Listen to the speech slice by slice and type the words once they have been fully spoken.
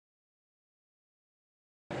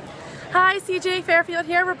Hi, CJ Fairfield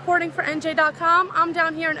here, reporting for NJ.com. I'm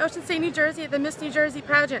down here in Ocean State, New Jersey at the Miss New Jersey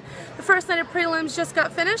pageant. The first night of prelims just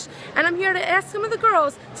got finished, and I'm here to ask some of the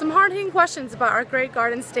girls some hard-hitting questions about our great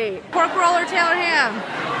Garden State. Pork roll or Taylor ham?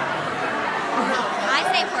 I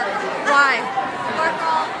say pork roll. Why? Pork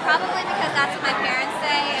roll, probably because that's what my parents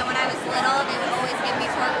say, and when I was little, they would always give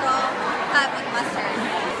me pork roll cut with mustard.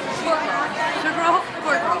 Pork roll. Sugar roll?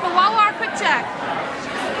 Pork roll. The Wawa or Quick Check?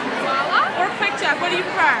 Wawa or Quick Check? What do you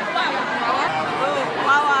prefer? Wawa. Ooh,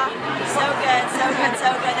 Wawa. So good, so good, so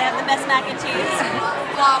good. They have the best mac and cheese.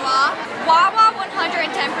 Wawa. Wawa 110%.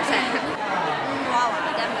 Wawa,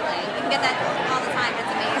 definitely. You can get that all the time.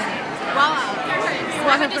 It's amazing. Wawa.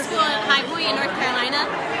 I went to school in High Point in North Carolina.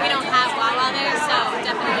 We don't have Wawa there, so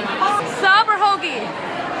definitely Wawa. Sub or hoagie?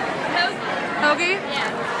 Hoagie. Hoagie?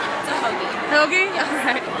 Yeah, it's a hoagie. Hoagie?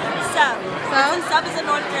 Alright. Sub. Sub? Sub is a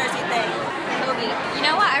North Jersey thing. Hoagie. You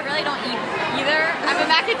know what? I really don't eat either. I'm a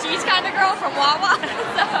mac and cheese kind of girl from Wawa,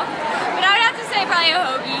 so. But I would have to say probably a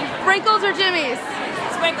hoagie. Sprinkles or Jimmy's?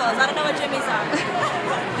 Sprinkles. I don't know what Jimmy's are.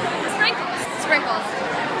 Sprinkles. Sprinkles.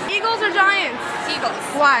 Eagles or Giants? Eagles.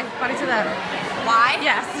 Why? Why do you say that? Why?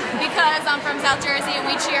 Yes. Because I'm from South Jersey and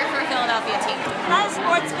we cheer for a Philadelphia team. Not a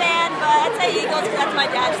sports fan, but I'd say Eagles because that's my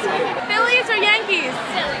dad's team. Phillies or Yankees?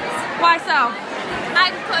 Phillies. Why so?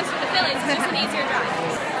 I'm close to the Phillies. It's just an easier drive.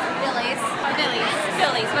 Phillies. Phillies.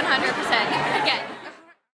 Phillies, 100%. Again.